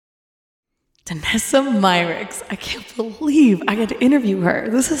Danessa Myricks. I can't believe I get to interview her.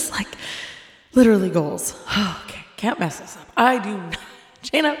 This is like literally goals. Okay, can't mess this up. I do not.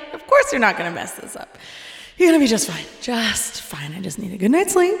 Jana, of course you're not going to mess this up. You're going to be just fine. Just fine. I just need a good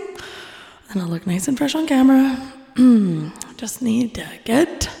night's sleep. And I'll look nice and fresh on camera. Just need to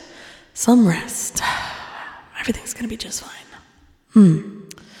get some rest. Everything's going to be just fine.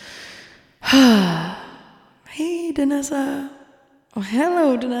 Hey, Danessa. Oh,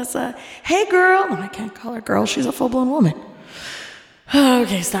 hello, Danessa. Hey, girl. Oh, I can't call her girl. She's a full-blown woman.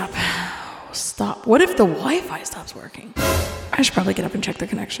 Okay, stop. Stop. What if the Wi-Fi stops working? I should probably get up and check the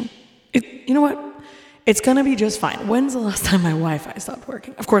connection. You know what? It's going to be just fine. When's the last time my Wi-Fi stopped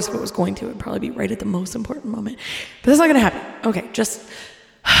working? Of course, if it was going to, it would probably be right at the most important moment. But that's not going to happen. Okay, just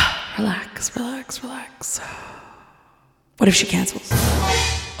relax. What if she cancels?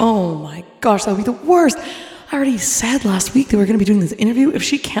 Oh my gosh, that would be the worst. I already said last week that we were going to be doing this interview. If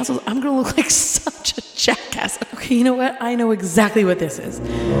she cancels, I'm going to look like such a jackass. Okay, you know what? I know exactly what this is.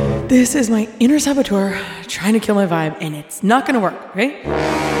 This is my inner saboteur trying to kill my vibe, and it's not going to work, okay?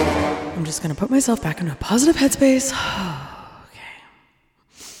 I'm just going to put myself back into a positive headspace. Okay.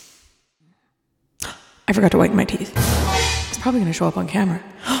 I forgot to whiten my teeth. It's probably going to show up on camera.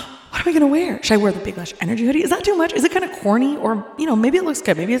 What am I going to wear? Should I wear the Big Lash Energy hoodie? Is that too much? Is it kind of corny? Or, maybe it looks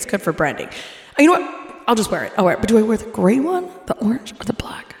good. Maybe it's good for branding. You know what? I'll just wear it. I'll wear it. But do I wear the gray one, the orange, or the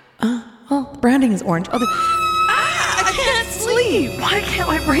black? Well, the branding is orange. I can't sleep. Why can't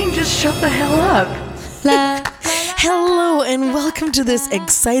my brain just shut the hell up? Hello, and welcome to this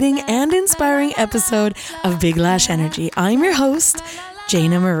exciting and inspiring episode of Big Lash Energy. I'm your host,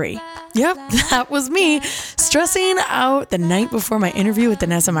 Jana Marie. Yep, that was me, stressing out the night before my interview with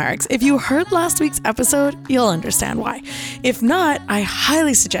Danessa Myricks. If you heard last week's episode, you'll understand why. If not, I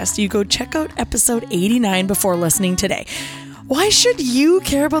highly suggest you go check out episode 89 before listening today. Why should you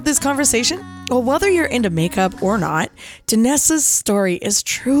care about this conversation? Well, whether you're into makeup or not, Danessa's story is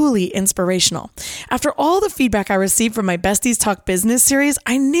truly inspirational. After all the feedback I received from my Besties Talk Business series,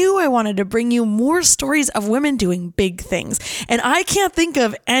 I knew I wanted to bring you more stories of women doing big things. And I can't think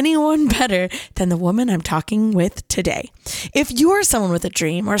of anyone better than the woman I'm talking with today. If you're someone with a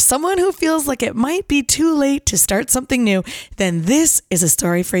dream or someone who feels like it might be too late to start something new, then this is a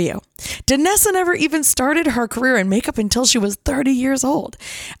story for you. Danessa never even started her career in makeup until she was 30 years old.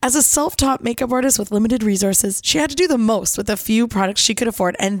 As a self-taught makeup artist with limited resources, she had to do the most with a few products she could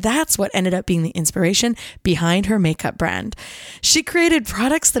afford, and that's what ended up being the inspiration behind her makeup brand. She created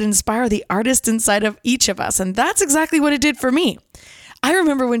products that inspire the artist inside of each of us, and that's exactly what it did for me. I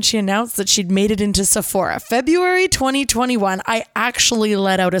remember when she announced that she'd made it into Sephora, February 2021, I actually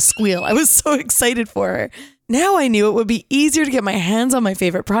let out a squeal. I was so excited for her. Now I knew it would be easier to get my hands on my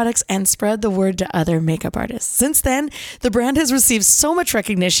favorite products and spread the word to other makeup artists. Since then, the brand has received so much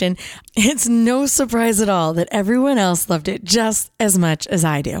recognition, it's no surprise at all that everyone else loved it just as much as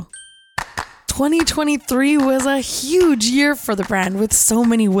I do. 2023 was a huge year for the brand with so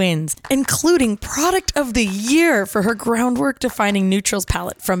many wins, including Product of the Year for her groundwork-defining neutrals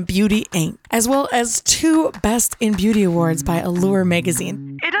palette from Beauty Inc., as well as 2 Best in Beauty awards by Allure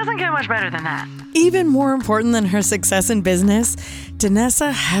magazine. It doesn't get much better than that. Even more important than her success in business,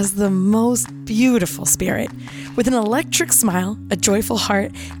 Danessa has the most beautiful spirit, with an electric smile, a joyful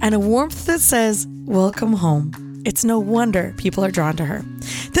heart, and a warmth that says, "Welcome home." It's no wonder people are drawn to her.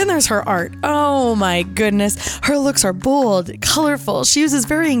 Then there's her art. Oh my goodness. Her looks are bold, colorful. She uses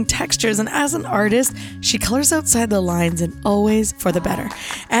varying textures, and as an artist, she colors outside the lines and always for the better.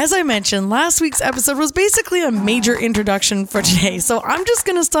 As I mentioned, last week's episode was basically a major introduction for today, so I'm just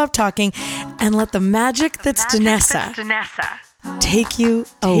going to stop talking and let the magic that's Danessa take you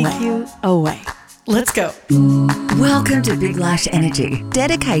away. Let's go. Welcome to Big Lash Energy,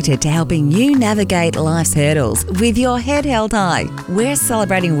 dedicated to helping you navigate life's hurdles with your head held high. We're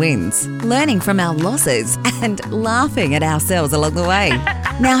celebrating wins, learning from our losses, and laughing at ourselves along the way.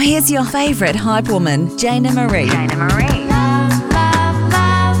 Now here's your favourite hype woman, Jana Marie.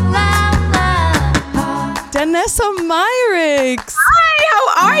 Danessa Myricks. Hi,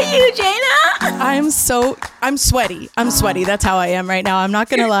 how are you, Jana? I'm sweaty. That's how I am right now. I'm not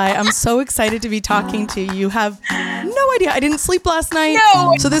going to lie. I'm so excited to be talking to you. You have no idea. I didn't sleep last night.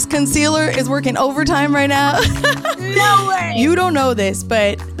 No. So this concealer is working overtime right now. No way. You don't know this,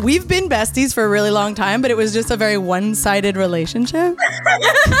 but we've been besties for a really long time, but it was just a very one-sided relationship.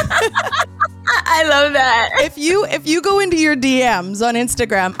 I love that. If you go into your DMs on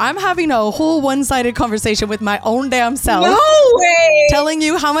Instagram, I'm having a whole one-sided conversation with my own damn self. No way. Telling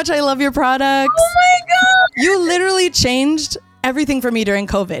you how much I love your products. Oh my God. You literally changed everything for me during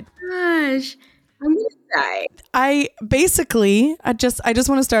COVID. Gosh. I'm going to die. I just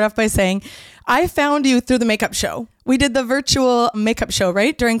want to start off by saying I found you through the makeup show. We did the virtual makeup show,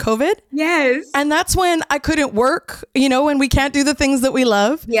 right? During COVID. Yes. And that's when I couldn't work, when we can't do the things that we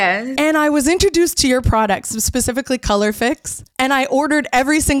love. Yes. And I was introduced to your products, specifically Color Fix. And I ordered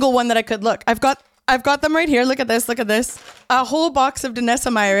every single one that I could. Look, I've got them right here. Look at this. Look at this. A whole box of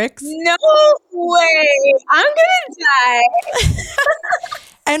Danessa Myricks. No way. I'm going to die.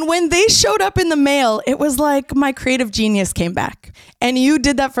 And when they showed up in the mail, it was like my creative genius came back. And you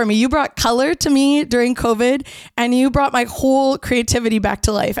did that for me. You brought color to me during COVID, and you brought my whole creativity back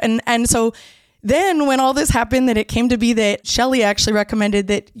to life. And so then when all this happened, that it came to be that Shelly actually recommended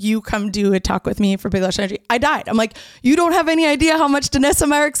that you come do a talk with me for Big Lash Energy, I died. I'm like, you don't have any idea how much Danessa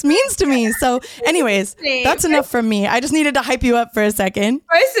Myricks means to me. So anyways, that's enough from me. I just needed to hype you up for a second.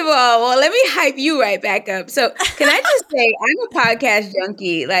 First of all, well, let me hype you right back up. So can I just say, I'm a podcast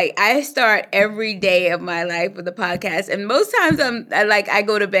junkie. Like, I start every day of my life with a podcast. And most times I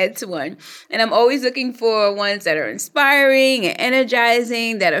go to bed to one. And I'm always looking for ones that are inspiring and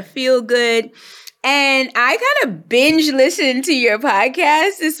energizing, that are feel good. And I kind of binge listened to your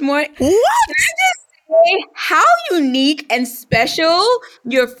podcast this morning. What? Can I just say how unique and special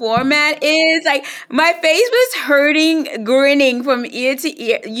your format is? Like, my face was hurting, grinning from ear to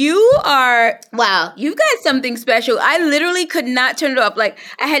ear. Wow, you've got something special. I literally could not turn it off. Like,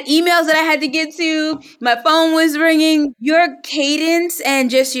 I had emails that I had to get to. My phone was ringing. Your cadence and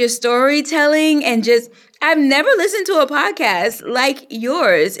just your storytelling and just... I've never listened to a podcast like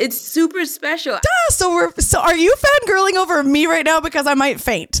yours. It's super special. So are you fangirling over me right now? Because I might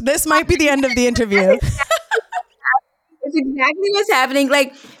faint. This might be the end of the interview. It's exactly what's happening.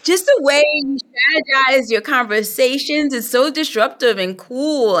 Like, just the way you strategize your conversations is so disruptive and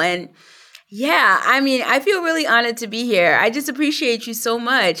cool. And yeah, I mean, I feel really honored to be here. I just appreciate you so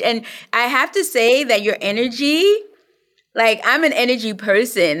much. And I have to say that your energy... Like, I'm an energy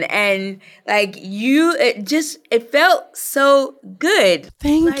person, and like it felt so good.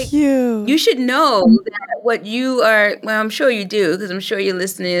 Thank you. You should know that what you are, well, I'm sure you do, because I'm sure your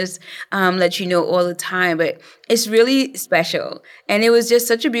listeners let you know all the time, but it's really special. And it was just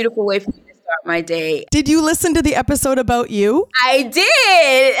such a beautiful way for me to start my day. Did you listen to the episode about you? I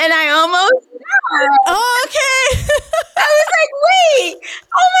did, and I almost died. Oh, okay. I was like, wait,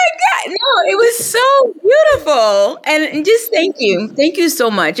 oh my God. No, it was so beautiful. And just thank you. Thank you so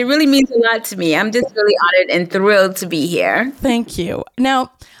much. It really means a lot to me. I'm just really honored and thrilled to be here. Thank you.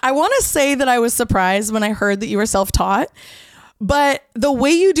 Now, I want to say that I was surprised when I heard that you were self-taught, but the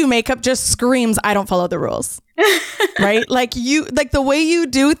way you do makeup just screams, I don't follow the rules. Right? Like the way you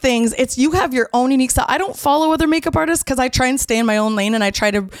do things, you have your own unique style. I don't follow other makeup artists because I try and stay in my own lane and I try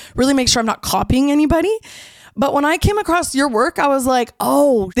to really make sure I'm not copying anybody. But when I came across your work, I was like,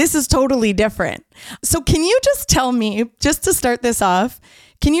 oh, this is totally different. So can you just tell me, just to start this off,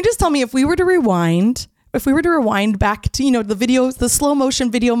 can you just tell me if we were to rewind back to, the videos, the slow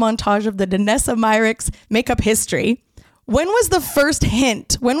motion video montage of the Danessa Myricks makeup history, when was the first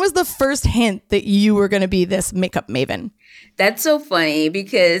hint? When was the first hint that you were going to be this makeup maven? That's so funny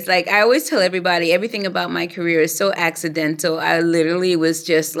because, like, I always tell everybody everything about my career is so accidental. I literally was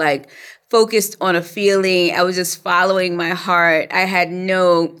just like focused on a feeling. I was just following my heart. I had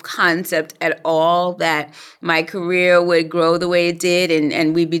no concept at all that my career would grow the way it did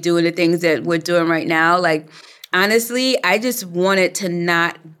and we'd be doing the things that we're doing right now. Like, honestly, I just wanted to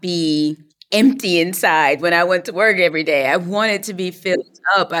not be empty inside when I went to work every day. I wanted to be filled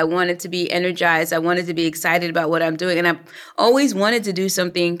up. I wanted to be energized. I wanted to be excited about what I'm doing. And I always wanted to do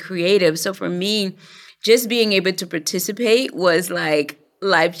something creative. So for me, just being able to participate was like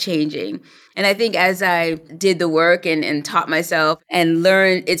life-changing. And I think as I did the work and taught myself and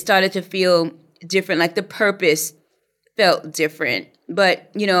learned, it started to feel different. Like the purpose felt different.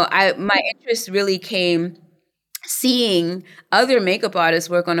 But, my interest really came seeing other makeup artists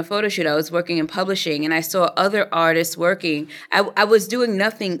work on a photo shoot. I was working in publishing and I saw other artists working. I was doing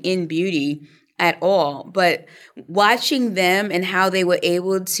nothing in beauty at all, but watching them and how they were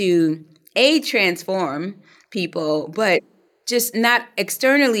able to transform people, but just not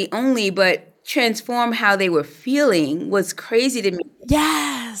externally only, but transform how they were feeling was crazy to me.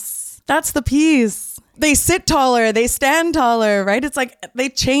 Yes, that's the piece. They sit taller, they stand taller, right? It's like they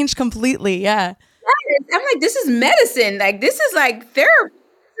change completely. Yeah. I'm like, this is medicine. Like, this is like therapy.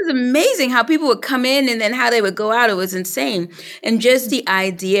 This is amazing how people would come in and then how they would go out. It was insane. And just the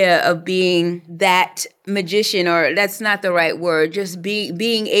idea of being that magician, or that's not the right word, just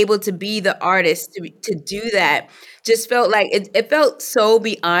being able to be the artist, to do that, just felt like it felt so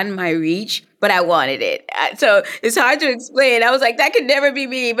beyond my reach. but I wanted it. So it's hard to explain. I was like, that could never be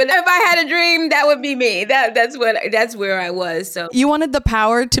me. But if I had a dream, that would be me. That's where I was. So you wanted the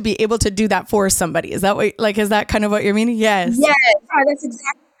power to be able to do that for somebody. Is that what, like, is that kind of what you're meaning? Yes. Yes. Yeah, that's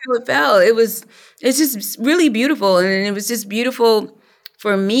exactly how it felt. It's just really beautiful. And it was just beautiful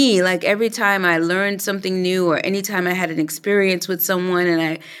for me. Like every time I learned something new or anytime I had an experience with someone and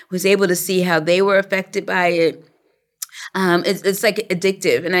I was able to see how they were affected by it, it's like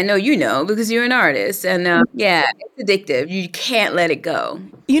addictive. And I know you know because you're an artist. And yeah, it's addictive. You can't let it go.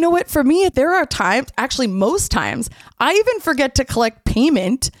 You know what? For me, there are times, actually most times, I even forget to collect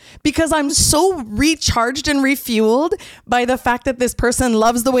payment because I'm so recharged and refueled by the fact that this person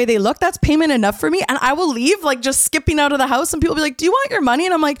loves the way they look. That's payment enough for me. And I will leave like just skipping out of the house and people will be like, do you want your money?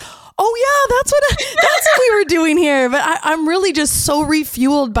 And I'm like, oh yeah, that's what we were doing here. But I'm really just so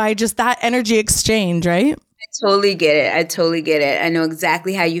refueled by just that energy exchange, right? I totally get it. I know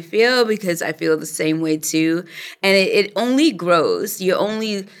exactly how you feel because I feel the same way too. And it only grows. You're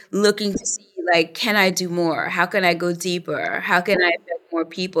only looking to see, like, can I do more? How can I go deeper? How can I affect more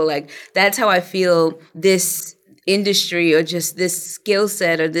people? Like, that's how I feel this industry or just this skill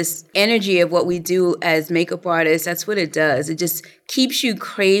set or this energy of what we do as makeup artists. That's what it does. It just keeps you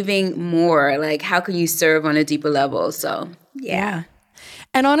craving more. Like, how can you serve on a deeper level? So, yeah.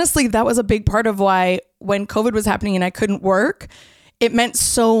 And honestly, that was a big part of why when COVID was happening and I couldn't work, it meant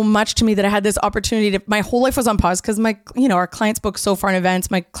so much to me that I had this opportunity to, my whole life was on pause because our clients book so far in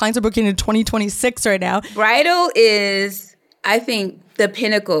advance. My clients are booking in 2026 right now. Bridal is, I think, the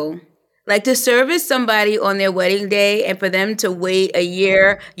pinnacle. Like to service somebody on their wedding day and for them to wait a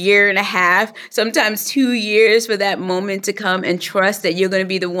year and a half, sometimes 2 years for that moment to come and trust that you're going to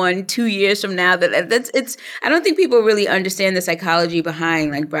be the one 2 years from now. I don't think people really understand the psychology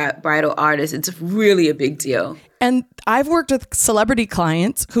behind like bridal artists. It's really a big deal. And I've worked with celebrity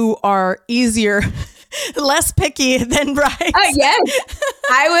clients who are easier, less picky than brides. Yes,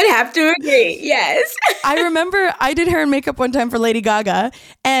 I would have to agree. Yes. I remember I did hair and makeup one time for Lady Gaga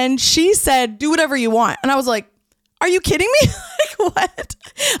and she said, do whatever you want. And I was like, are you kidding me? Like, what?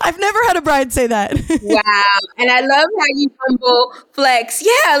 I've never had a bride say that. Wow. And I love how you humble flex.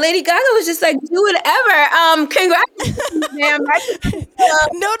 Yeah, Lady Gaga was just like, do whatever. Congratulations, ma'am.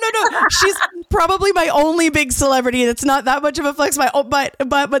 No. She's probably my only big celebrity. That's not that much of a flex.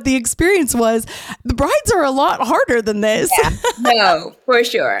 But the experience was the brides are a lot harder than this. Yeah, no, for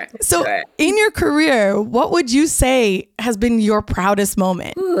sure. So in your career, what would you say has been your proudest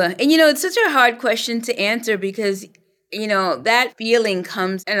moment? Ooh, and it's such a hard question to answer because that feeling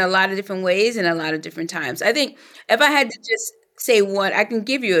comes in a lot of different ways and a lot of different times. I think if I had to just say one, I can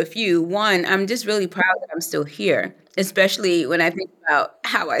give you a few. One, I'm just really proud that I'm still here, especially when I think about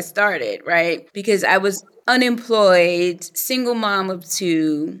how I started, right? Because I was unemployed, single mom of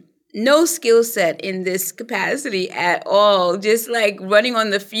two, no skill set in this capacity at all, just like running on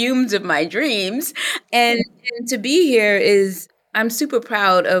the fumes of my dreams. And to be here I'm super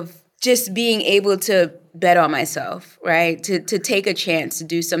proud of just being able to bet on myself, right? To take a chance to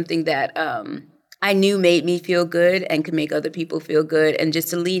do something that I knew made me feel good and could make other people feel good, and just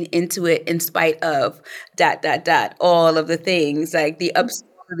to lean into it in spite of ... all of the things, like the ups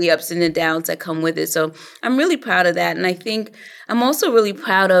and the downs that come with it. So I'm really proud of that. And I think I'm also really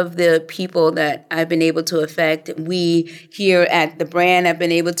proud of the people that I've been able to affect. We here at the brand have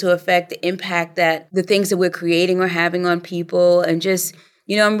been able to affect the impact that the things that we're creating are having on people. And just,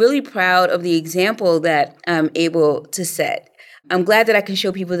 I'm really proud of the example that I'm able to set. I'm glad that I can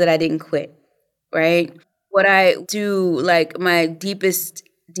show people that I didn't quit, right? What I do, like my deepest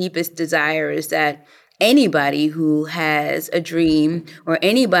desire is that anybody who has a dream or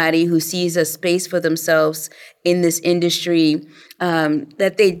anybody who sees a space for themselves in this industry,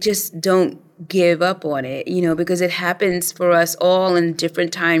 that they just don't give up on it, because it happens for us all in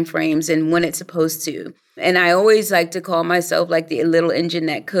different time frames and when it's supposed to. And I always like to call myself like the little engine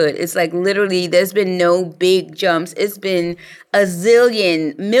that could. It's like literally there's been no big jumps. It's been a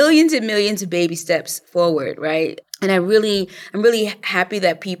zillion, millions and millions of baby steps forward, right? And I'm really happy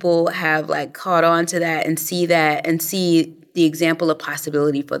that people have like caught on to that and see the example of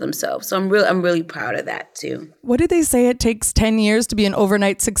possibility for themselves. So I'm really proud of that too. What do they say? It takes 10 years to be an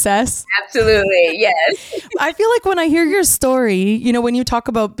overnight success? Absolutely. Yes. I feel like when I hear your story, when you talk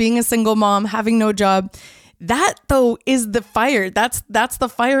about being a single mom, having no job, that though is the fire. That's the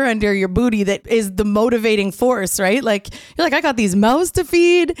fire under your booty that is the motivating force, right? Like you're like, I got these mouths to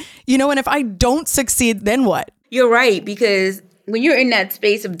feed, and if I don't succeed, then what? You're right, because when you're in that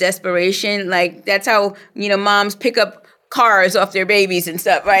space of desperation, like that's how, moms pick up cars off their babies and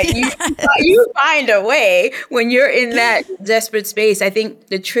stuff, right? You find a way when you're in that desperate space. I think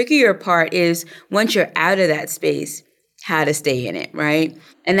the trickier part is once you're out of that space, how to stay in it, right?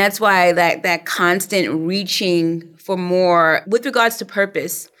 And that's why that constant reaching for more with regards to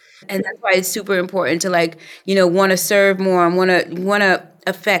purpose. And that's why it's super important to want to serve more and want to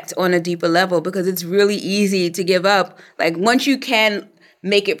affect on a deeper level, because it's really easy to give up. Like once you can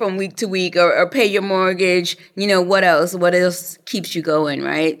make it from week to week or pay your mortgage, what else keeps you going,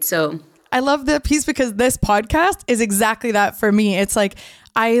 right? So I love that piece because this podcast is exactly that for me. It's like,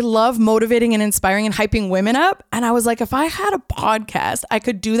 I love motivating and inspiring and hyping women up. And I was like, if I had a podcast, I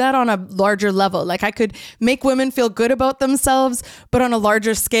could do that on a larger level. Like I could make women feel good about themselves, but on a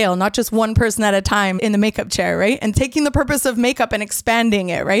larger scale, not just one person at a time in the makeup chair, right? And taking the purpose of makeup and expanding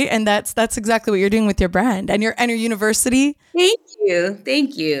it, right? And that's exactly what you're doing with your brand and your university.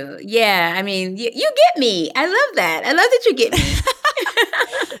 Thank you. Yeah, I mean, you get me. I love that. I love that you get me.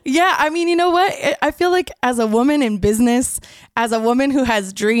 Yeah, I mean, you know what? I feel like as a woman in business, as a woman who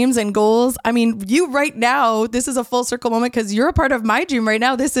has dreams and goals, I mean, you right now, this is a full circle moment because you're a part of my dream right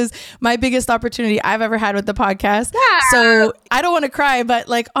now. This is my biggest opportunity I've ever had with the podcast. Yeah. So I don't want to cry, but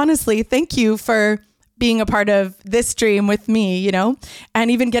honestly, thank you for being a part of this dream with me,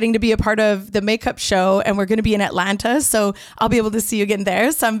 and even getting to be a part of the makeup show. And we're going to be in Atlanta. So I'll be able to see you again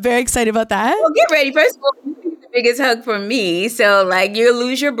there. So I'm very excited about that. Well, get ready. First of all, the biggest hug from me. So you'll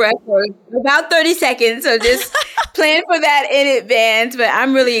lose your breath for about 30 seconds. So just plan for that in advance. But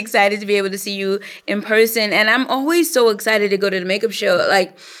I'm really excited to be able to see you in person. And I'm always so excited to go to the makeup show.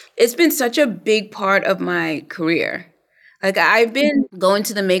 It's been such a big part of my career. I've been going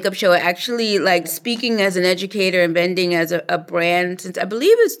to the makeup show, actually speaking as an educator and vending as a brand since I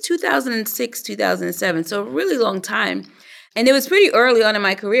believe it's 2006, 2007. So a really long time. And it was pretty early on in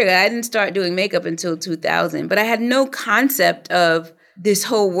my career. I didn't start doing makeup until 2000, but I had no concept of this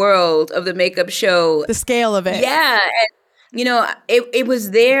whole world of the makeup show. The scale of it. Yeah. And, it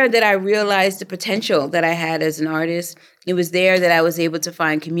was there that I realized the potential that I had as an artist. It was there that I was able to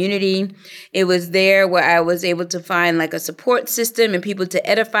find community. It was there where I was able to find a support system and people to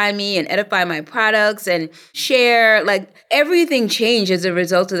edify me and edify my products and share. Everything changed as a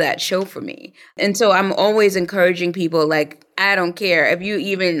result of that show for me. And so I'm always encouraging people, I don't care if you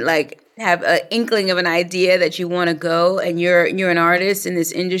even have an inkling of an idea that you want to go and you're an artist in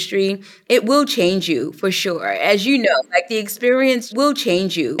this industry, it will change you for sure. As you know, the experience will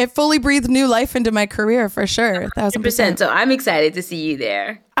change you. It fully breathed new life into my career for sure. 1,000%. So I'm excited to see you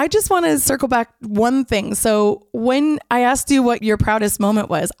there. I just want to circle back one thing. So when I asked you what your proudest moment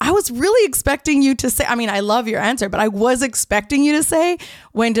was, I was really expecting you to say, I mean, I love your answer, but I was expecting you to say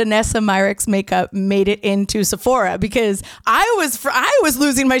when Danessa Myricks makeup made it into Sephora, because I was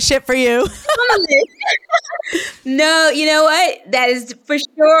losing my shit for you. No, you know what? That is for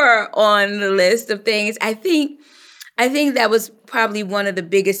sure on the list of things. I think that was probably one of the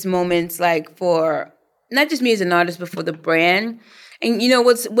biggest moments, for not just me as an artist, but for the brand. And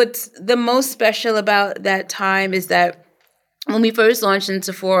what's the most special about that time is that when we first launched in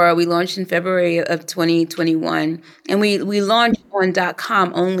Sephora, we launched in February of 2021, and we launched on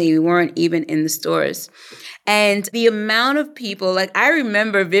 .com only. We weren't even in the stores. And the amount of people, I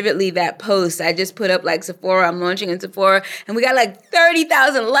remember vividly that post I just put up, Sephora, I'm launching in Sephora, and we got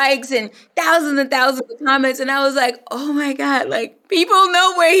 30,000 likes and thousands of comments. And I was like, oh my God, people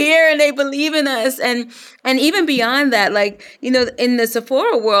know we're here and they believe in us. And even beyond that, in the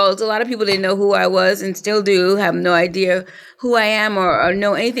Sephora world, a lot of people didn't know who I was and still do have no idea who I am or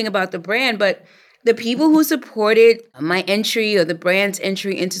know anything about the brand. But the people who supported my entry or the brand's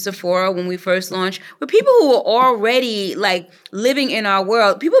entry into Sephora when we first launched were people who were already living in our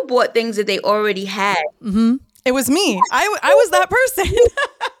world. People bought things that they already had. Mm-hmm. It was me. I was that person.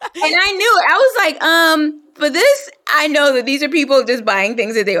 And I knew it. I was for this, I know that these are people just buying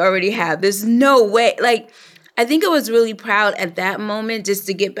things that they already have. There's no way. I think I was really proud at that moment, just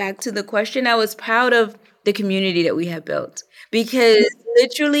to get back to the question. I was proud of the community that we have built. Because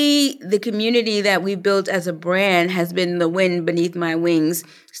literally the community that we built as a brand has been the wind beneath my wings,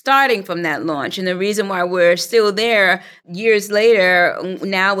 starting from that launch. And the reason why we're still there years later,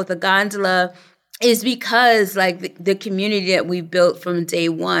 now with a gondola, is because the community that we built from day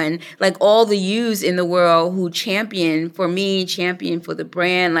one, all the yous in the world who champion for me, champion for the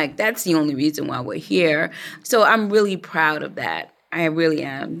brand, that's the only reason why we're here. So I'm really proud of that. I really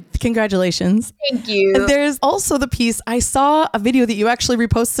am. Congratulations. Thank you. There's also the piece, I saw a video that you actually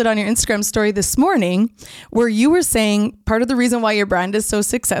reposted on your Instagram story this morning where you were saying part of the reason why your brand is so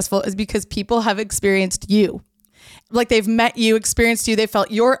successful is because people have experienced you. like they've met you, experienced you, they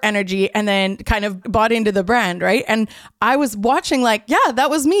felt your energy and then kind of bought into the brand, right? And I was watching like, yeah, that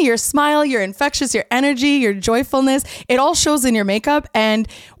was me. Your smile, your infectious, your energy, your joyfulness, it all shows in your makeup. And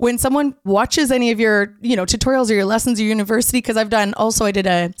when someone watches any of your, tutorials or your lessons or university, because I did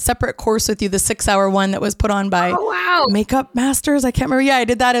a separate course with you, the 6-hour one that was put on by Makeup Masters. I can't remember. Yeah, I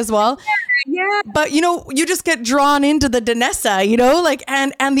did that as well. Yeah. But, you just get drawn into the Danessa, like,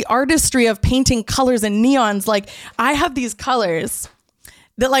 and the artistry of painting colors and neons. Like, I have these colors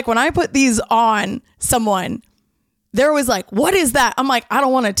that, like, when I put these on someone, they're always like, what is that? I'm like, I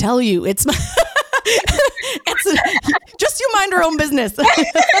don't want to tell you. It's just you mind your own business.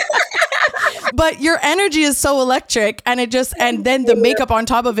 But your energy is so electric and and then the makeup on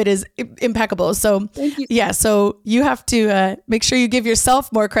top of it is impeccable. So yeah, so you have to make sure you give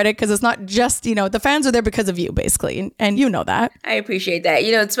yourself more credit because it's not just, the fans are there because of you basically. And you know that. I appreciate that.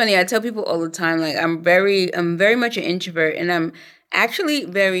 It's funny. I tell people all the time, like I'm very much an introvert and I'm actually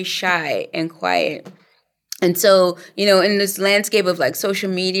very shy and quiet. And so, in this landscape of like social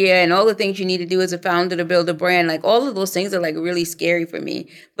media and all the things you need to do as a founder to build a brand, like all of those things are like really scary for me.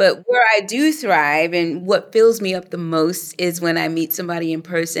 But where I do thrive and what fills me up the most is when I meet somebody in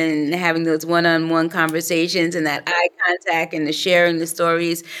person and having those one-on-one conversations and that eye contact and the sharing the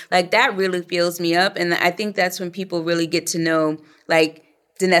stories, like that really fills me up. And I think that's when people really get to know like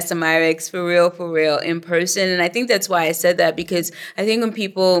Danessa Myricks for real in person. And I think that's why I said that, because I think when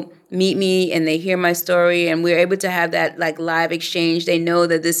people meet me and they hear my story and we're able to have that like live exchange, they know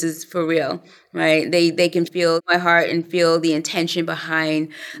that this is for real, right? They can feel my heart and feel the intention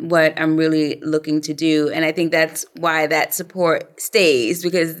behind what I'm really looking to do. And I think that's why that support stays,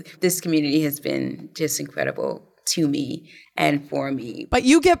 because this community has been just incredible to me and for me. But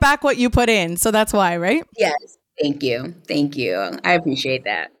you get back what you put in. So that's why, right? Yes. Thank you. I appreciate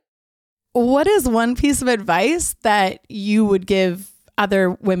that. What is one piece of advice that you would give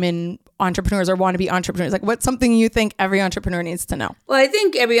other women entrepreneurs or want to be entrepreneurs? Like, what's something you think every entrepreneur needs to know? Well, I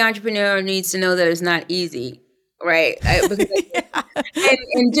think every entrepreneur needs to know that it's not easy, right?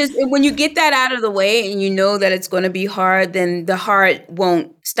 And just when you get that out of the way and you know that it's going to be hard, then the hard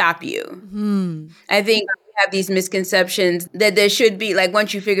won't stop you. I think we have these misconceptions that there should be, like,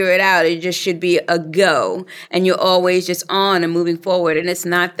 once you figure it out, it just should be a go and you're always just on and moving forward. And it's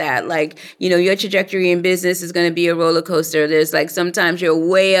not that. Like, your trajectory in business is going to be a roller coaster. There's like sometimes you're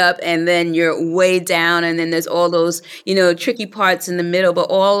way up and then you're way down. And then there's all those, tricky parts in the middle. But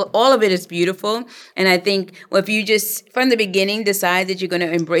all of it is beautiful. And I think if you just from the beginning decide that you're going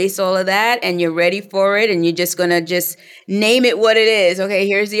to embrace all of that and you're ready for it and you're just going to just name it what it is. Okay,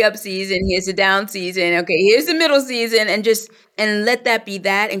 here's the up season. Here's the down season. Okay, here's the middle season, and let that be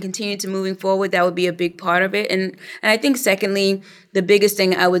that and continue to moving forward. That would be a big part of it. And I think secondly, the biggest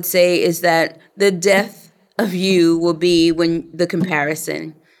thing I would say is that the death of you will be when the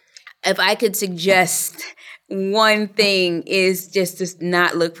comparison. If I could suggest one thing is just to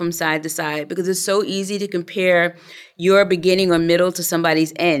not look from side to side, because it's so easy to compare your beginning or middle to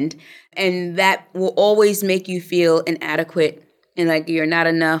somebody's end. And that will always make you feel inadequate and like you're not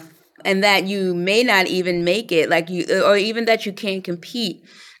enough. And that you may not even make it, or even that you can't compete.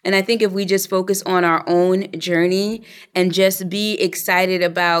 And I think if we just focus on our own journey and just be excited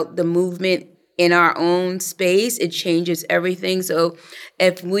about the movement in our own space, it changes everything. So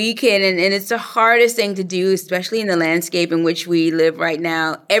if we can, and it's the hardest thing to do, especially in the landscape in which we live right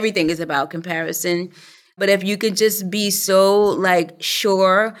now, everything is about comparison. But if you could just be so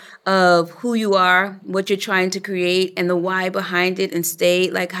sure of who you are, what you're trying to create and the why behind it and stay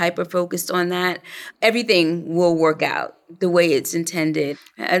hyper focused on that, everything will work out the way it's intended.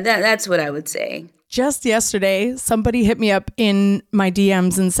 That's what I would say. Just yesterday, somebody hit me up in my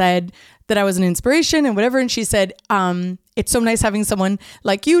DMs and said that I was an inspiration and whatever. And she said, it's so nice having someone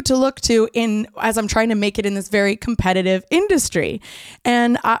like you to look to as I'm trying to make it in this very competitive industry.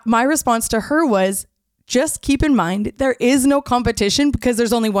 And my response to her was, just keep in mind, there is no competition because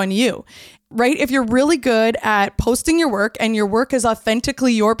there's only one you, right? If you're really good at posting your work and your work is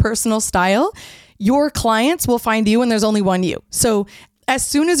authentically your personal style, your clients will find you and there's only one you. So as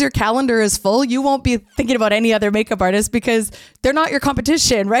soon as your calendar is full, you won't be thinking about any other makeup artist because they're not your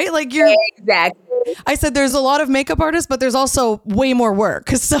competition, right? Exactly. I said there's a lot of makeup artists, but there's also way more work.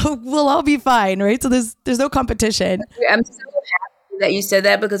 So we'll all be fine, right? So there's no competition. I'm so happy that you said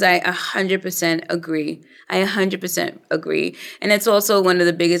that because I 100% agree. I 100% agree. And it's also one of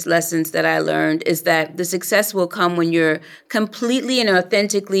the biggest lessons that I learned is that the success will come when you're completely and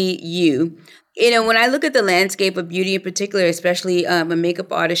authentically you. When I look at the landscape of beauty in particular, especially a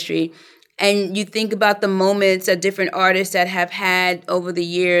makeup artistry, and you think about the moments of different artists that have had over the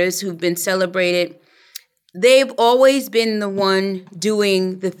years who've been celebrated, they've always been the one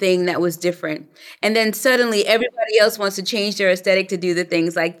doing the thing that was different. And then suddenly everybody else wants to change their aesthetic to do the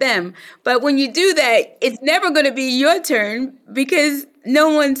things like them. But when you do that, it's never going to be your turn because no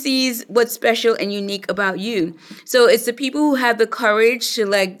one sees what's special and unique about you. So it's the people who have the courage to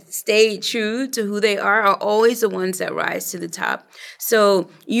like stay true to who they are always the ones that rise to the top. So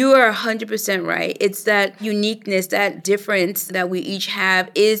you are 100% right. It's that uniqueness, that difference that we each have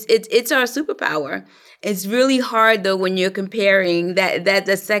it's our superpower. It's really hard though when you're comparing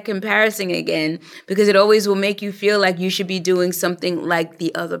that's that comparison again, because it always will make you feel like you should be doing something like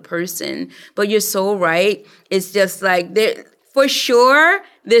the other person. But you're so right. It's just like for sure,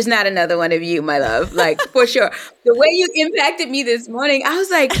 there's not another one of you, my love. Like, for sure. The way you impacted me this morning, I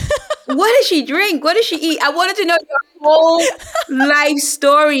was like, what does she drink? What does she eat? I wanted to know your whole life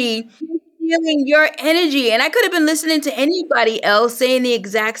story, feeling your energy. And I could have been listening to anybody else saying the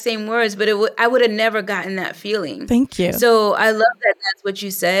exact same words, but I would have never gotten that feeling. Thank you. So I love that that's what you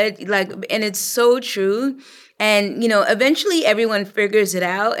said. Like, and it's so true. And, eventually everyone figures it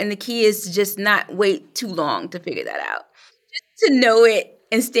out. And the key is to just not wait too long to figure that out. To know it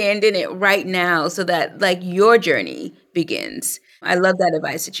and stand in it right now so that like your journey begins. I love that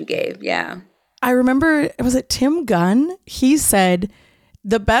advice that you gave. Yeah. I remember, was it Tim Gunn? He said,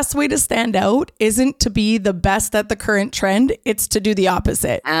 the best way to stand out isn't to be the best at the current trend. It's to do the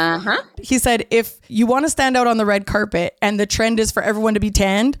opposite. He said, if you want to stand out on the red carpet and the trend is for everyone to be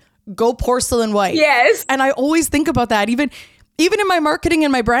tanned, go porcelain white. Yes. And I always think about that. Even in my marketing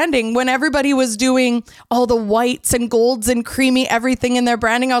and my branding, when everybody was doing all the whites and golds and creamy everything in their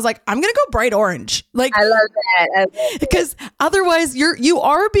branding, I was like, I'm going to go bright orange. Like, I love that. Because otherwise you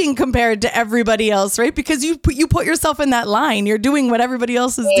are being compared to everybody else, right? Because you put yourself in that line. You're doing what everybody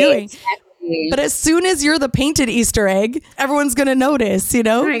else is doing. Exactly. But as soon as you're the painted Easter egg, everyone's going to notice,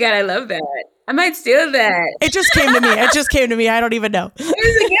 Oh my God, I love that. I might steal that. It just came to me. I don't even know. It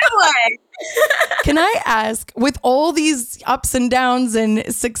was a good one. Can I ask, with all these ups and downs and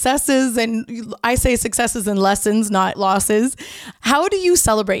successes, and I say successes and lessons, not losses, how do you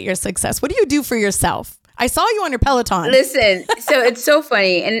celebrate your success? What do you do for yourself? I saw you on your Peloton. Listen, so it's so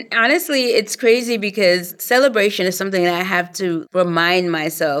funny. And honestly, it's crazy because celebration is something that I have to remind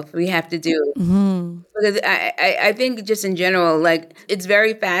myself we have to do. Mm-hmm. Because I think just in general, like it's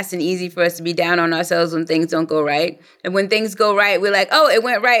very fast and easy for us to be down on ourselves when things don't go right. And when things go right, we're like, oh, it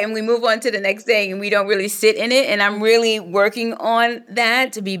went right. And we move on to the next thing and we don't really sit in it. And I'm really working on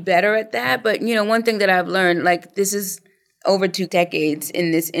that to be better at that. But, one thing that I've learned, like this is over 2 decades in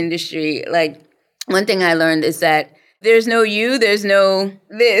this industry, like one thing I learned is that there's no you, there's no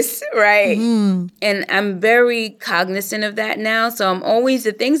this, right? Mm. And I'm very cognizant of that now. So I'm always,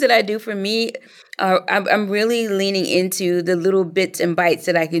 the things that I do for me, I'm really leaning into the little bits and bites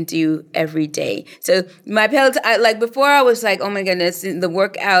that I can do every day. So my Peloton, like before I was like, oh my goodness, the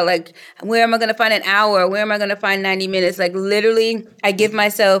workout, like where am I going to find an hour? Where am I going to find 90 minutes? Like literally, I give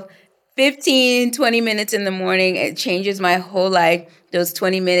myself 15, 20 minutes in the morning. It changes my whole life, those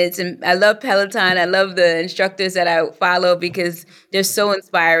 20 minutes. And I love Peloton. I love the instructors that I follow because they're so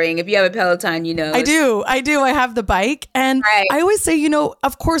inspiring. If you have a Peloton, I do. I have the bike. And right. I always say,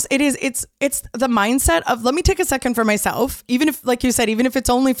 of course it's the mindset of let me take a second for myself. Even if, like you said, even if it's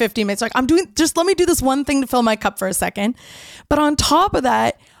only 50 minutes, like let me do this one thing to fill my cup for a second. But on top of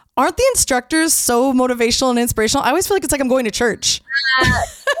that, aren't the instructors so motivational and inspirational? I always feel like it's like I'm going to church.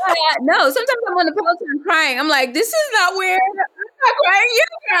 No, sometimes I'm on the Peloton crying. I'm like, this is not weird. I'm not crying.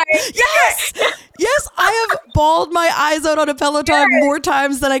 You're crying. Yes. I have bawled my eyes out on a Peloton more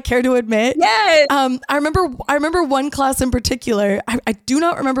times than I care to admit. Yes. I remember one class in particular. I do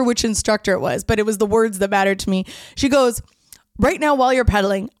not remember which instructor it was, but it was the words that mattered to me. She goes, right now, while you're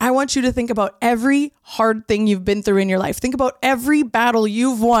pedaling, I want you to think about every hard thing you've been through in your life. Think about every battle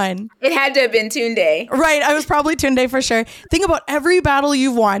you've won. It had to have been Tunde. Right. I was probably Tunde for sure. Think about every battle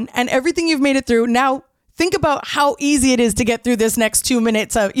you've won and everything you've made it through. Now, think about how easy it is to get through this next 2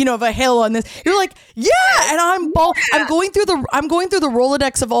 minutes of a hill on this. You're like, and I'm going through the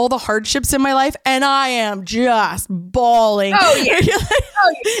Rolodex of all the hardships in my life, and I am just bawling. Oh yeah.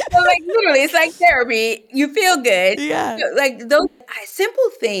 So like literally, it's like therapy. You feel good. Yeah. Like those simple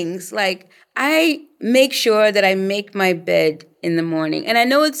things. Like I make sure that I make my bed in the morning, and I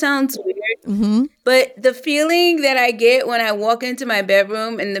know it sounds weird, but the feeling that I get when I walk into my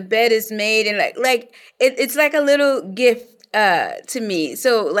bedroom and the bed is made, and it's like a little gift to me.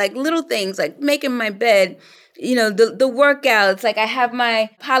 So like little things like making my bed, the workouts. Like I have my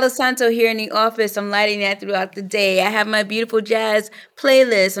Palo Santo here in the office. I'm lighting that throughout the day. I have my beautiful jazz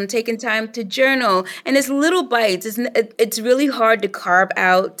playlist. I'm taking time to journal. And it's little bites. It's really hard to carve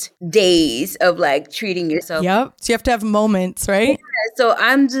out days of like treating yourself. Yep. So you have to have moments, right? Yeah, so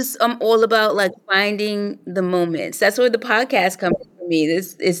I'm all about like finding the moments. That's where the podcast comes in for me.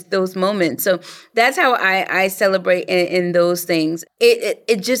 This is those moments. So that's how I celebrate in those things.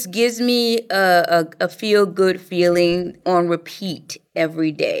 It just gives me a feel good feeling on repeat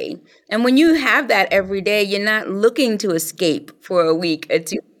every day. And when you have that every day, you're not looking to escape for a week or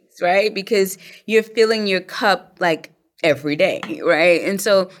 2 weeks, right? Because you're filling your cup like every day, right? And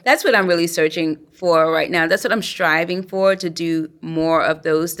so that's what I'm really searching for right now. That's what I'm striving for, to do more of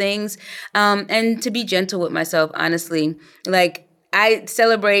those things, and to be gentle with myself, honestly. Like, I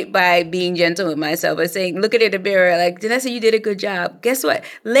celebrate by being gentle with myself, by saying, look at it in the mirror, like, Danessa, you did a good job. Guess what?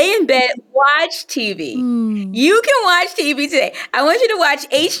 Lay in bed, watch TV. You can watch TV today. I want you to watch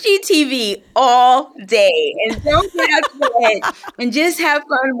HGTV all day and don't get out of bed and just have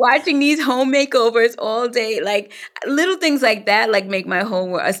fun watching these home makeovers all day. Like little things like that, like make my whole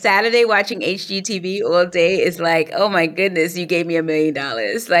world. A Saturday watching HGTV all day is like, oh my goodness, you gave me $1 million.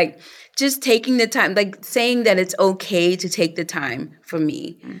 Like, just taking the time, like saying that it's okay to take the time for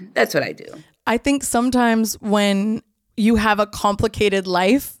me. That's what I do. I think sometimes when you have a complicated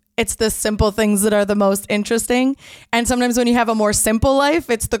life, it's the simple things that are the most interesting. And sometimes when you have a more simple life,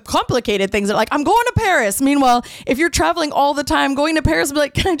 it's the complicated things that are like, I'm going to Paris. Meanwhile, if you're traveling all the time, going to Paris, be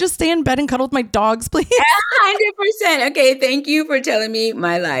like, can I just stay in bed and cuddle with my dogs, please? 100%. Okay, thank you for telling me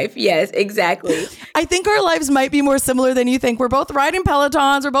my life. Yes, exactly. I think our lives might be more similar than you think. We're both riding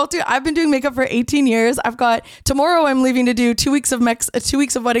Pelotons. I've been doing makeup for 18 years. Tomorrow I'm leaving to do 2 weeks of 2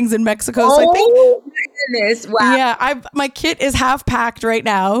 weeks of weddings in Mexico. So I think, my goodness. Wow. Yeah, my kit is half packed right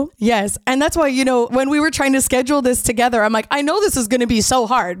now. Yes. And that's why, when we were trying to schedule this together, I'm like, I know this is going to be so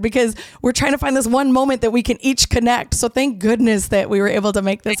hard because we're trying to find this one moment that we can each connect. So thank goodness that we were able to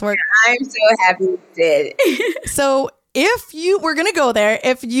make this work. I'm so happy we did. So we're going to go there.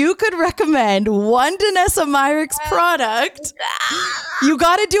 If you could recommend one Danessa Myricks product, you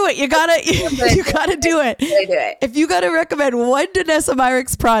got to do it. You got to do it. If you got to recommend one Danessa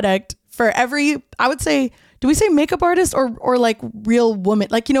Myricks product for every, I would say, do we say makeup artist or like real woman?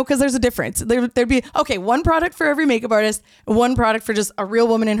 Like, because there's a difference. There'd be, okay, one product for every makeup artist, one product for just a real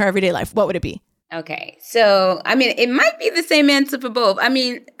woman in her everyday life. What would it be? Okay. So, it might be the same answer for both.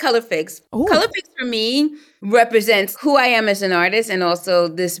 Color Fix. Ooh. Color Fix for me represents who I am as an artist and also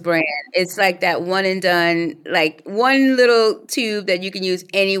this brand. It's like that one and done, like one little tube that you can use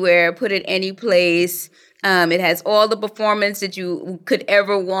anywhere, put it any place. It has all the performance that you could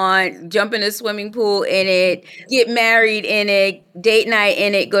ever want. Jump in a swimming pool in it, get married in it, date night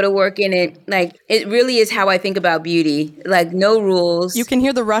in it, go to work in it. Like, it really is how I think about beauty. Like, no rules. You can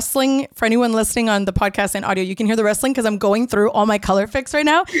hear the rustling for anyone listening on the podcast and audio. You can hear the rustling because I'm going through all my Color Fix right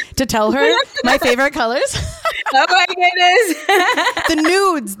now to tell her my favorite colors. Oh my goodness.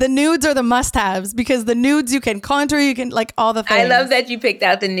 The nudes are the must-haves because the nudes you can contour, you can like all the things. I love that you picked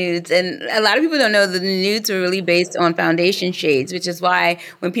out the nudes. And a lot of people don't know that the nudes are really based on foundation shades, which is why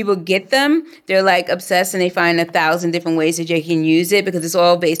when people get them, they're like obsessed and they find 1,000 different ways that you can use it because it's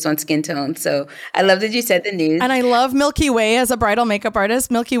all based on skin tone. So I love that you said the nudes. And I love Milky Way as a bridal makeup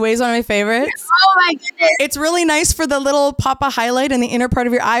artist. Milky Way is one of my favorites. Oh my goodness. It's really nice for the little pop of highlight in the inner part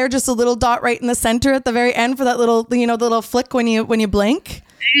of your eye or just a little dot right in the center at the very end for that little, the little flick when you blink.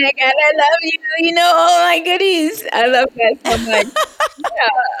 Oh my God, I love you. Oh my goodies. I love that so much.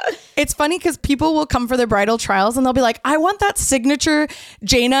 Yeah. It's funny because people will come for their bridal trials and they'll be like, I want that signature,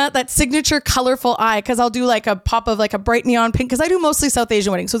 Jaina, that signature colorful eye. Because I'll do like a pop of like a bright neon pink because I do mostly South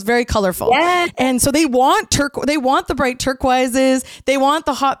Asian weddings. So it's very colorful. Yeah. And so they want the bright turquoises. They want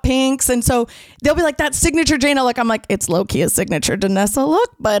the hot pinks. And so they'll be like, that signature Jaina look. I'm like, it's low key a signature Danessa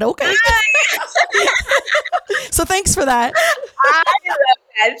look, but okay. So thanks for that. I love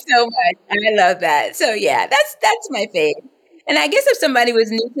that so much. I love that. So yeah, that's my favorite. And I guess if somebody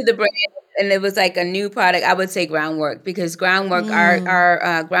was new to the brand and it was like a new product, I would say Groundwork because Groundwork,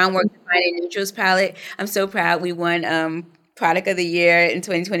 our Groundwork Defining Neutrals palette, I'm so proud. We won Product of the Year in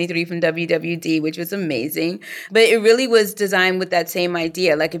 2023 from WWD, which was amazing. But it really was designed with that same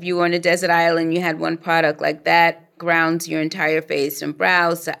idea. Like if you were on a desert island, you had one product like that grounds your entire face from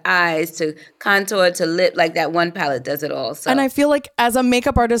brows to eyes to contour to lip. Like that one palette does it all. So. And I feel like as a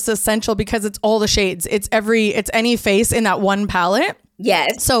makeup artist, it's essential because it's all the shades. It's any face in that one palette.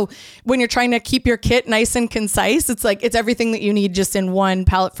 Yes. So when you're trying to keep your kit nice and concise, it's like it's everything that you need just in one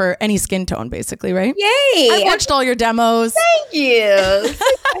palette for any skin tone, basically, right? Yay. I watched all your demos. Thank you.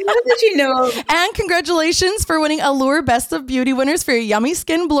 I love that you know. And congratulations for winning Allure Best of Beauty winners for your Yummy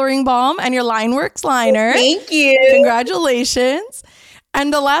Skin Blurring Balm and your Lineworks liner. Thank you. Congratulations.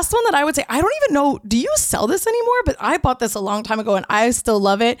 And the last one that I would say, I don't even know, do you sell this anymore? But I bought this a long time ago and I still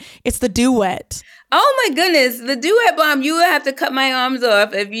love it. It's the Duet. Oh my goodness, the Duet Balm, you would have to cut my arms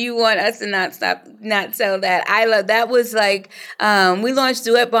off if you want us to not sell that. I love that. Was like, we launched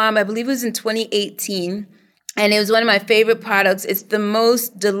Duet Balm, I believe it was in 2018. And it was one of my favorite products. It's the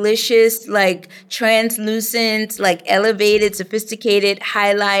most delicious, like translucent, like elevated, sophisticated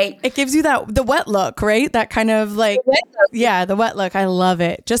highlight. It gives you the wet look, right? That kind of like, the wet look. I love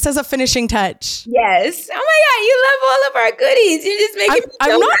it. Just as a finishing touch. Yes. Oh my God, you love all of our goodies. You're just making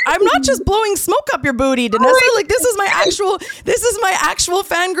me so I'm not just blowing smoke up your booty, Danessa. Like this is my actual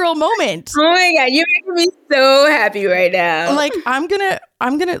fangirl moment. Oh my God, you're making me so happy right now. Like I'm gonna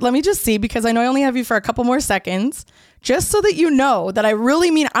let me just see, because I know I only have you for a couple more seconds, just so that you know that I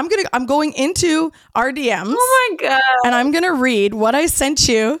really mean. I'm going into our DMs. Oh my God. And I'm gonna read what I sent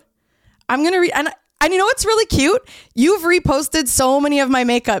you. I'm gonna read, and you know what's really cute? You've reposted so many of my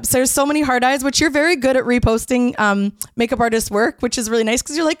makeups. There's so many hard eyes, which you're very good at reposting makeup artist work, which is really nice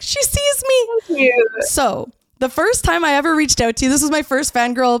because you're like, she sees me. Thank you. So the first time I ever reached out to you, this was my first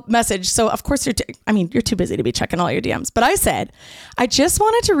fangirl message. So of course you're too busy to be checking all your DMs. But I said, I just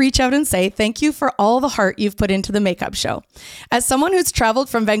wanted to reach out and say thank you for all the heart you've put into the makeup show. As someone who's traveled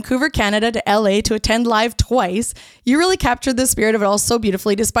from Vancouver, Canada to LA to attend live twice, you really captured the spirit of it all so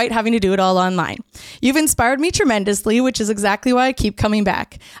beautifully, despite having to do it all online. You've inspired me tremendously, which is exactly why I keep coming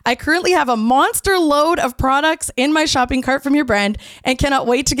back. I currently have a monster load of products in my shopping cart from your brand and cannot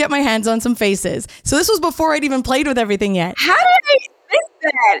wait to get my hands on some faces. So this was before I'd even played with everything yet. How did I miss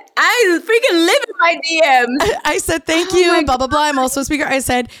that? I freaking live in my DMs. I said, thank you, blah, blah, blah. I'm also a speaker. I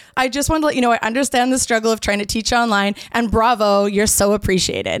said, I just wanted to let you know, I understand the struggle of trying to teach online, and bravo, you're so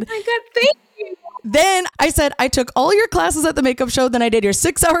appreciated. Oh my God, thank you. Then I said, I took all your classes at the makeup show. Then I did your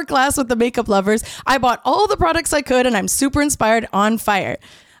 6-hour class with the makeup lovers. I bought all the products I could, and I'm super inspired, on fire.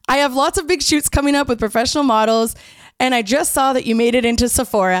 I have lots of big shoots coming up with professional models. And I just saw that you made it into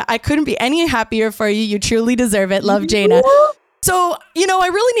Sephora. I couldn't be any happier for you. You truly deserve it. Love, Jana. So, I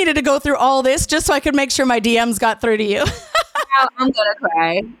really needed to go through all this just so I could make sure my DMs got through to you. Now I'm going to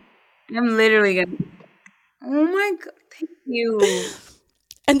cry. I'm literally going to. Oh my God. Thank you.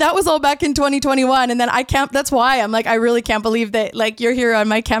 And that was all back in 2021. And then that's why I'm like, I really can't believe that like you're here on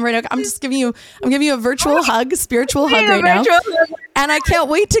my camera right now. I'm giving you a virtual hug, spiritual hug right now. And I can't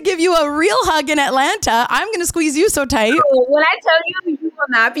wait to give you a real hug in Atlanta. I'm going to squeeze you so tight. When I tell you, you will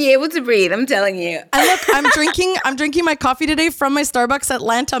not be able to breathe. I'm telling you. And look, I'm drinking my coffee today from my Starbucks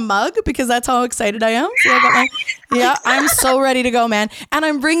Atlanta mug because that's how excited I am. So I'm so ready to go, man. And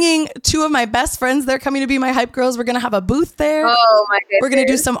I'm bringing 2 of my best friends. They're coming to be my hype girls. We're going to have a booth there. Oh my goodness. We're going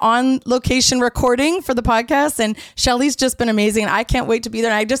to do some on-location recording for the podcast. And Shelly's just been amazing. And I can't wait to be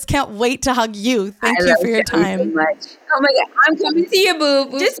there. And I just can't wait to hug you. Thank you for your time. So much. Oh my God. I'm coming to you,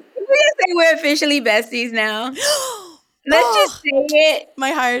 boo. Just we're going to say we're officially besties now. Let's just say it.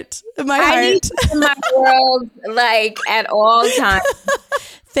 My heart. I need you in my world, like, at all times.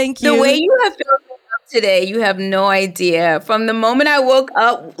 Thank you. The way you have filled me up today, you have no idea. From the moment I woke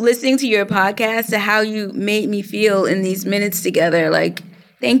up listening to your podcast to how you made me feel in these minutes together, like,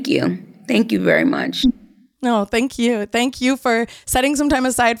 thank you. Thank you very much. No, thank you. Thank you for setting some time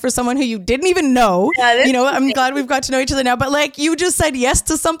aside for someone who you didn't even know. Yeah, I'm glad we've got to know each other now. But like you just said yes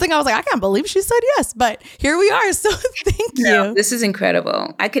to something. I was like, I can't believe she said yes. But here we are. So thank you. This is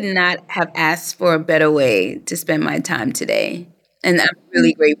incredible. I could not have asked for a better way to spend my time today. And I'm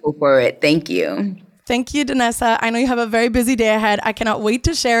really grateful for it. Thank you. Thank you, Danessa. I know you have a very busy day ahead. I cannot wait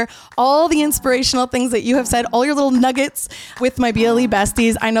to share all the inspirational things that you have said, all your little nuggets with my BLE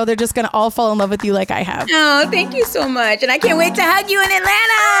besties. I know they're just going to all fall in love with you like I have. Oh, thank you so much. And I can't wait to hug you in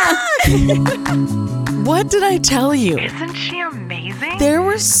Atlanta. What did I tell you? Isn't she amazing? There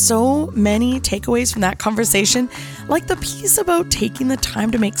were so many takeaways from that conversation, like the piece about taking the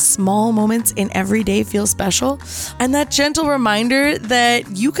time to make small moments in every day feel special, and that gentle reminder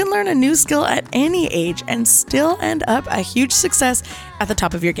that you can learn a new skill at any age and still end up a huge success at the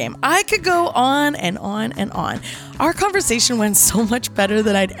top of your game. I could go on and on and on. Our conversation went so much better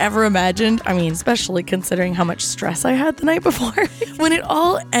than I'd ever imagined. I mean, especially considering how much stress I had the night before. When it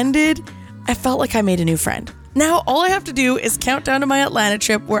all ended, I felt like I made a new friend. Now, all I have to do is count down to my Atlanta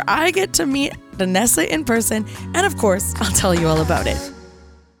trip where I get to meet Danessa in person. And of course, I'll tell you all about it.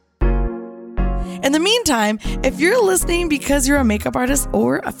 In the meantime, if you're listening because you're a makeup artist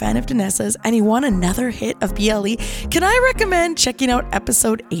or a fan of Danessa's and you want another hit of BLE, can I recommend checking out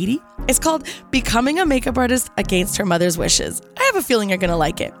episode 80? It's called Becoming a Makeup Artist Against Her Mother's Wishes. I have a feeling you're going to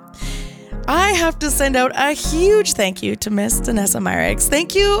like it. I have to send out a huge thank you to Miss Danessa Myricks.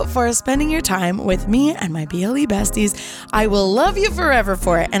 Thank you for spending your time with me and my BLE besties. I will love you forever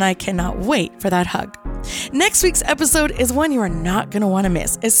for it, and I cannot wait for that hug. Next week's episode is one you are not going to want to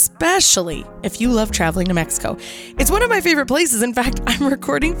miss, especially if you love traveling to Mexico. It's one of my favorite places. In fact, I'm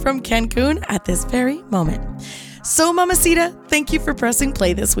recording from Cancun at this very moment. So, Mamacita, thank you for pressing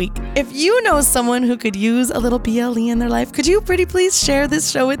play this week. If you know someone who could use a little BLE in their life, could you pretty please share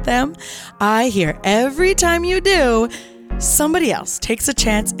this show with them? I hear every time you do, somebody else takes a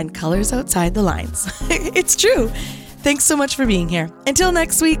chance and colors outside the lines. It's true. Thanks so much for being here. Until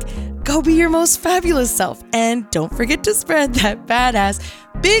next week, go be your most fabulous self. And don't forget to spread that badass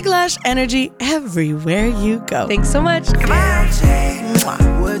Big Lash energy everywhere you go. Thanks so much. Goodbye.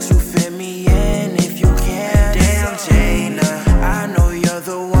 Would you fit me in if you can? Damn, Jana, I know you're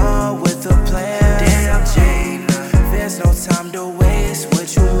the one with a plan. Damn, Jana, there's no time to waste.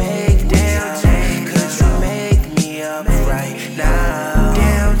 Would you make? Damn, Jana, could you make me up right now?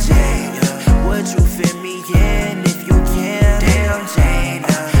 Damn, Jana, would you fit me in if you can? Damn, Jana,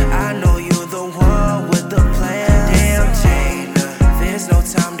 I know you're the one with the plan. Damn, Jana, there's no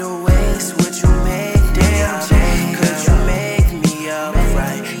time to waste. Would you make? Damn, Jana, could you make me up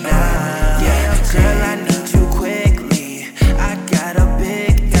right now? Yeah, girl, I need you quickly. I got a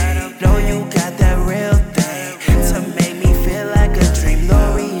big thing. Know you got that real thing to make me feel like a dream.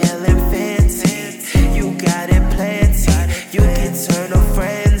 L'Oreal and Fenty, you got it plenty. You can turn a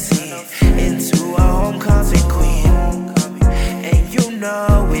frenzy into a homecoming queen, and you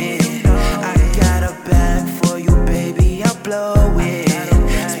know it. I got a bag for you, baby, I'll blow it.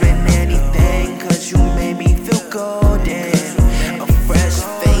 Spend anything, cause you made me feel golden. A fresh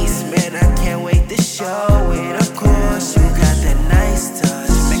face, man, I can't wait to show it. Of course, you got that nice touch.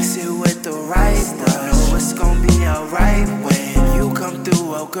 Mix it with the right brush. Know it's gonna be alright when you come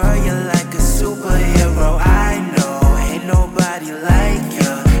through. Oh, girl, you're like a superhero. I know, ain't nobody like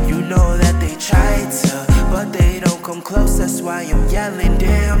you. You know that they try to, but they don't come close. That's why I'm yelling,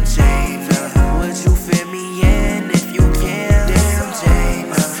 damn, Jana, would you fit me in if you can? Damn,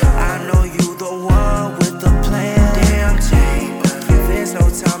 Jana, I know you the one with the plan. Damn, Jana, there's no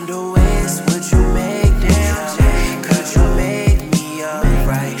time to waste. Would you make? Damn, Jana, could you make me up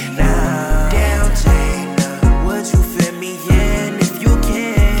right now? Damn, Jana, would you fit me in if you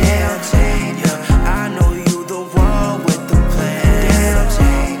can? Damn, Jana, I know you the one with the plan. Damn,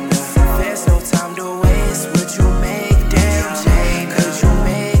 Jana, there's no time to waste. Would you make? Damn, Jana, could you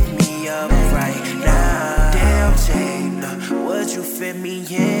make me up right now? Damn, Jana, would you fit me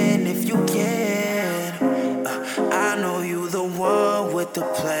in if you can? I know you the one with the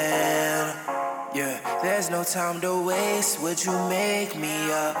plan. Yeah, there's no time to waste. Would you make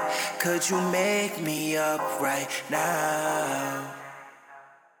me up? Could you make me up right now?